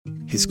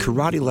his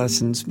karate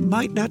lessons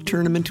might not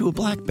turn him into a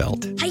black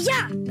belt.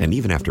 Hi-ya! And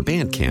even after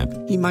band camp,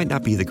 he might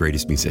not be the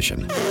greatest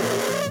musician.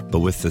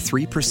 But with the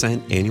 3%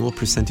 annual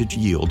percentage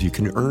yield you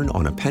can earn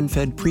on a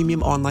PenFed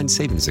premium online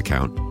savings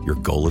account, your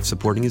goal of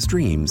supporting his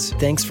dreams...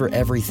 Thanks for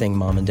everything,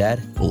 Mom and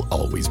Dad. ...will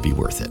always be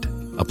worth it.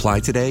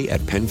 Apply today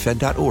at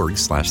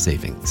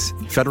PenFed.org/savings.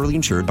 Federally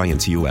insured by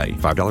NCUA.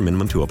 $5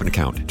 minimum to open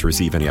account. To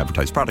receive any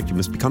advertised product, you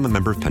must become a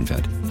member of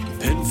PenFed.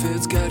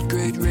 PenFed's got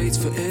great rates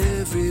for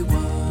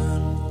everyone.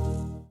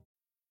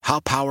 How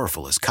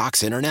powerful is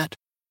Cox Internet?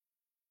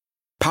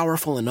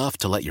 Powerful enough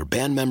to let your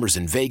band members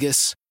in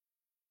Vegas,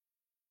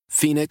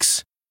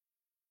 Phoenix,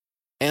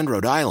 and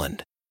Rhode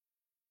Island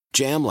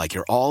jam like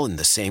you're all in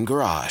the same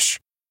garage.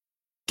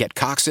 Get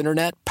Cox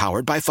Internet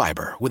powered by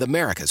fiber with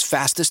America's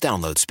fastest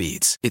download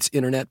speeds. It's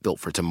internet built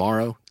for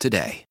tomorrow,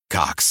 today.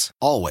 Cox,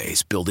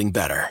 always building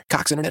better.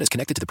 Cox Internet is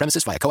connected to the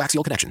premises via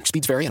coaxial connection.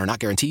 Speeds vary and are not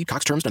guaranteed.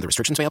 Cox terms and other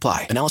restrictions may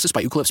apply. Analysis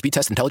by Ookla Speed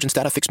Test Intelligence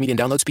Data. Fixed median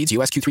download speeds.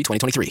 US Q3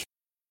 2023.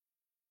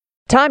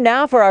 Time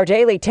now for our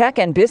daily tech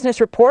and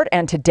business report,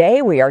 and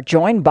today we are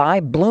joined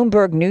by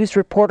Bloomberg News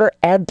reporter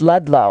Ed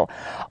Ludlow.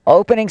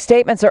 Opening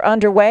statements are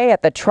underway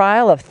at the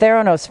trial of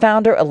Theranos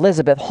founder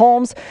Elizabeth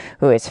Holmes,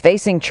 who is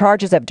facing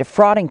charges of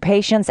defrauding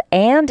patients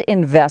and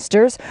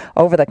investors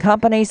over the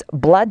company's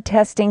blood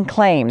testing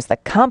claims. The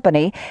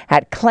company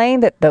had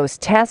claimed that those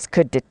tests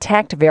could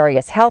detect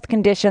various health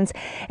conditions.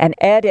 And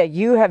Ed,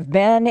 you have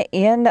been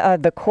in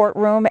the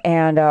courtroom,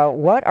 and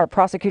what are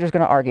prosecutors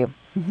going to argue?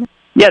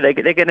 Yeah, they're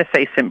going to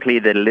say simply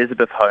that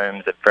Elizabeth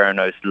Holmes at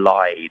Theranos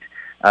lied,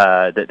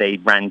 that they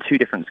ran two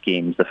different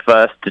schemes. The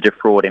first to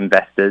defraud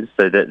investors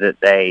so that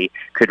they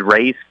could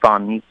raise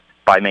funds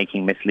by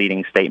making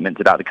misleading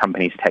statements about the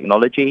company's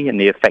technology and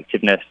the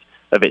effectiveness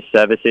of its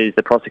services.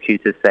 The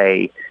prosecutors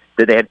say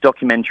that they have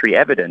documentary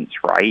evidence,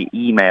 right?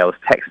 Emails,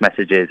 text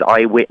messages,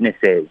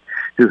 eyewitnesses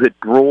who had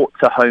brought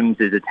to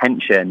Holmes's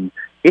attention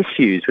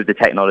issues with the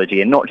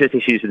technology, and not just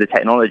issues with the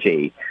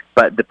technology,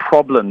 but the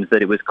problems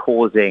that it was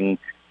causing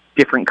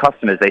different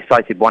customers. They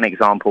cited one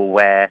example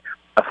where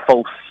a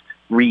false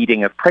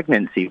reading of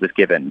pregnancy was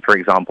given, for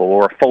example,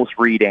 or a false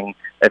reading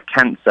of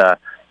cancer.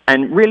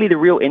 And really the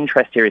real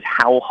interest here is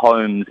how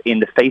Holmes,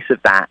 in the face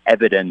of that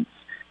evidence,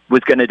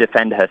 was going to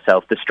defend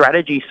herself. The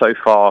strategy so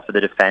far for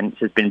the defense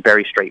has been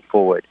very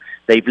straightforward.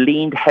 They've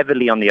leaned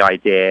heavily on the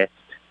idea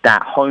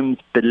that Holmes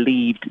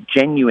believed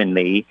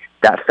genuinely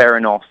that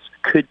Theranos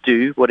could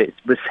do what it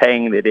was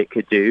saying that it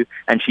could do,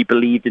 and she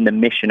believed in the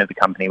mission of the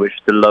company, which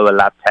was to lower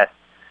lab test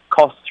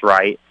costs,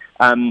 right?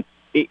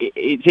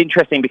 It's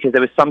interesting because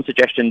there was some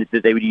suggestion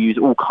that they would use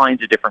all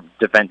kinds of different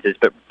defenses,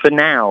 but for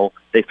now,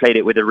 they played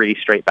it with a really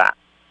straight bat.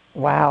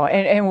 Wow.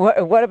 And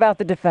what about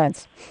the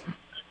defense?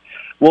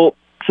 Well,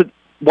 so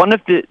one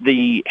of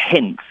the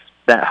hints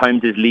that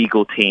Holmes's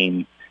legal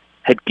team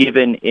had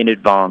given in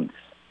advance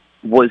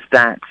was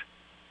that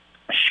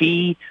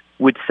she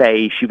would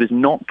say she was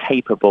not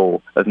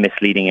capable of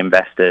misleading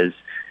investors.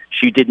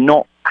 She did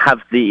not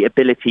have the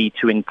ability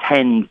to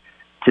intend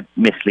to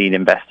mislead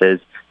investors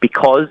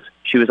because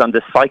she was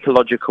under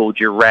psychological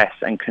duress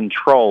and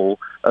control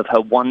of her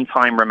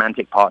one-time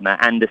romantic partner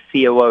and the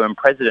COO and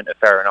president of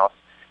Theranos,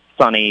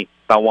 Sunny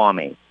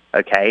Balwani.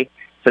 Okay?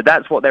 So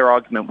that's what their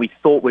argument we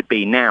thought would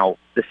be. Now,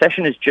 the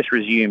session has just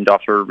resumed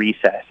after a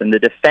recess, and the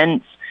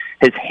defense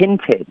has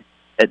hinted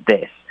at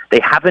this.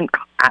 They haven't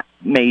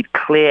made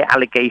clear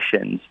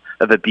allegations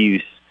of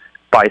abuse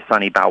by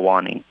Sunny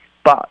Balwani,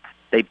 but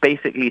they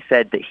basically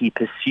said that he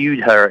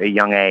pursued her at a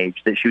young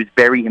age, that she was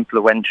very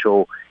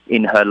influential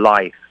in her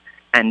life,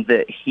 and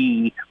that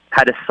he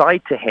had a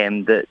side to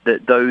him that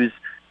those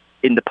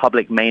in the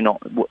public may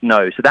not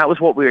know. So that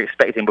was what we were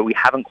expecting, but we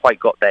haven't quite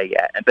got there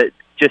yet. But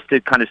just to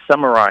kind of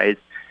summarize,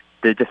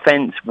 the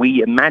defense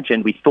we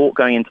thought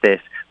going into this,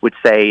 would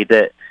say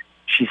that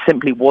she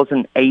simply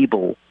wasn't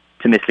able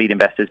to mislead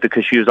investors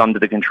because she was under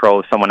the control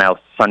of someone else,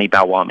 Sunny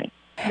Balwani,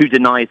 who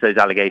denies those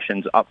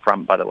allegations up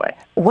front, by the way.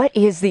 What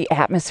is the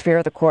atmosphere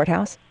of the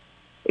courthouse?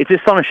 It's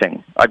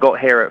astonishing. I got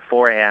here at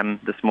 4 a.m.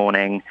 this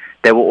morning.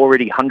 There were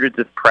already hundreds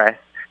of press.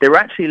 There were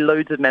actually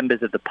loads of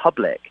members of the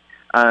public.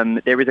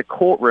 There is a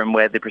courtroom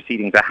where the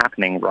proceedings are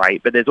happening,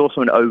 right? But there's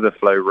also an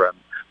overflow room.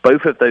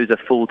 Both of those are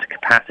full to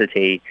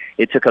capacity.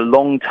 It took a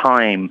long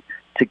time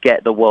to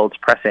get the world's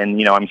press in.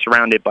 You know, I'm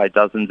surrounded by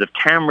dozens of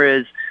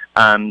cameras.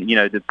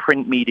 The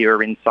print media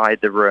are inside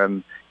the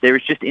room. There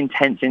is just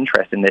intense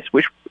interest in this,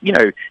 which,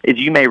 as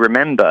you may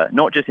remember,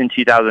 not just in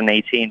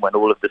 2018 when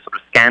all of the sort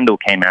of scandal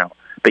came out,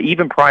 but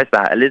even prior to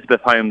that, Elizabeth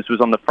Holmes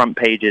was on the front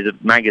pages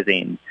of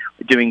magazines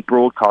doing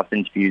broadcast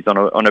interviews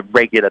on a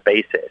regular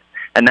basis.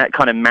 And that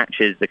kind of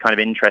matches the kind of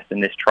interest in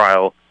this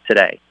trial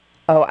today.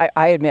 Oh,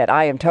 I admit,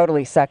 I am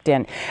totally sucked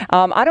in.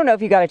 I don't know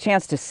if you got a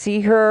chance to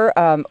see her.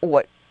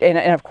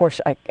 And of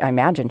course, I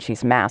imagine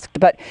she's masked.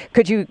 But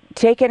could you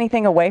take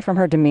anything away from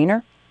her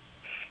demeanor?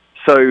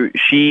 So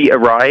she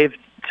arrived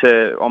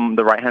on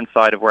the right-hand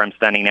side of where I'm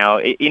standing now.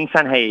 In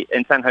San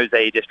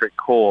Jose District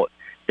Court,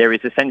 there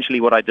is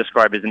essentially what I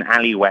describe as an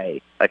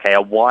alleyway,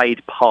 a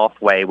wide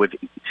pathway with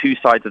two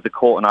sides of the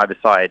court on either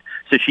side.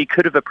 So she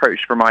could have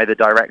approached from either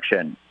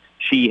direction.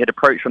 She had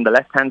approached from the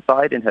left-hand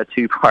side in her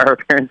 2 prior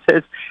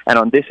appearances, and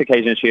on this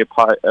occasion she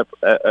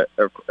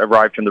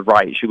arrived from the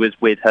right. She was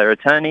with her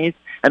attorneys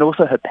and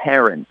also her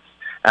parents.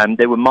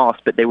 They were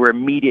masked, but they were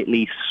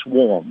immediately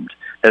swarmed.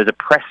 There was a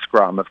press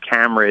scrum of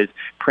cameras,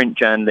 print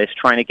journalists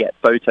trying to get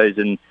photos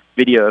and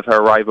video of her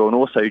arrival, and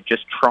also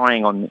just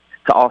trying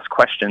to ask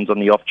questions on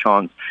the off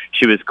chance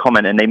she was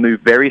comment. And they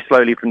moved very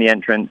slowly from the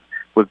entrance,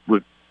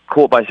 were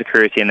caught by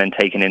security, and then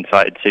taken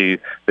inside to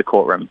the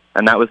courtroom.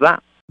 And that was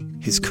that.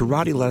 His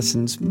karate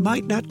lessons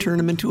might not turn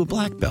him into a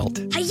black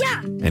belt.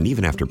 Hi-ya! And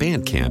even after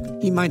band camp,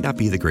 he might not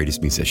be the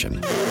greatest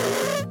musician.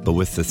 But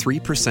with the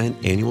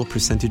 3% annual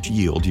percentage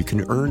yield you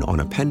can earn on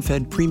a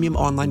PenFed premium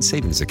online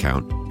savings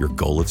account, your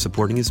goal of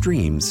supporting his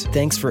dreams...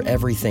 Thanks for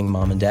everything,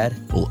 Mom and Dad.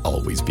 ...will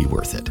always be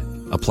worth it.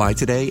 Apply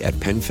today at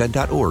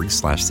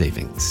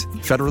PenFed.org/savings.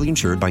 Federally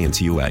insured by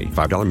NCUA.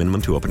 $5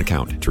 minimum to open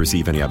account. To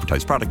receive any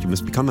advertised product, you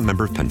must become a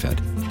member of PenFed.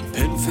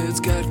 PenFed's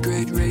got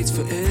great rates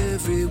for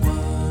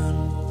everyone.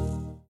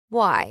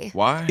 Why?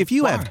 Why? If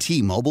you have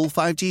T-Mobile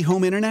 5G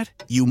home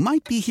internet, you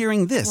might be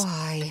hearing this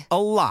Why?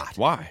 a lot.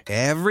 Why?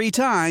 Every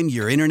time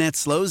your internet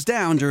slows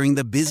down during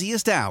the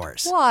busiest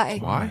hours. Why?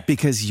 Why?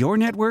 Because your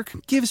network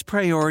gives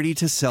priority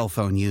to cell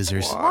phone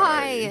users.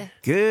 Why?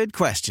 Good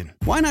question.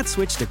 Why not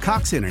switch to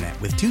Cox Internet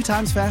with 2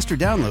 times faster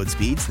download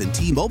speeds than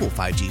T-Mobile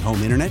 5G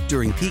home internet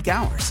during peak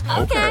hours?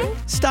 Okay.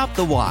 Stop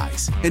the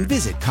whys and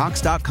visit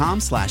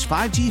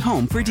cox.com/5G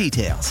home for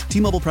details.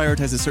 T-Mobile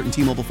prioritizes certain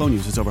T-Mobile phone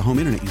users over home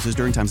internet users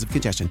during times of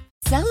congestion.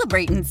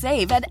 Celebrate and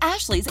save at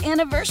Ashley's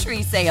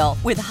Anniversary Sale.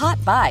 With Hot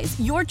Buys,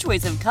 your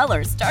choice of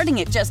colors starting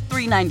at just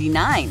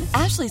 $3.99.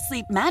 Ashley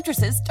Sleep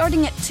mattresses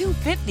starting at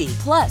 $2.50.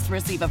 Plus,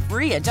 receive a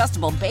free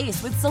adjustable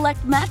base with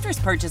select mattress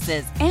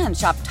purchases. And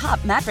shop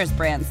top mattress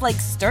brands like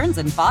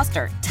Stearns &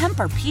 Foster,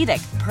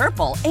 Tempur-Pedic,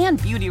 Purple, and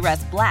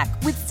Beautyrest Black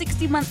with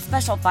 60-month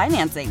special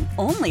financing.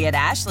 Only at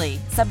Ashley.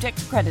 Subject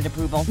to credit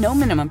approval. No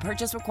minimum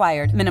purchase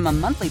required.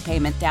 Minimum monthly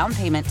payment, down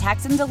payment,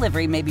 tax, and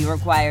delivery may be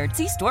required.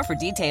 See store for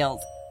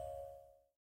details.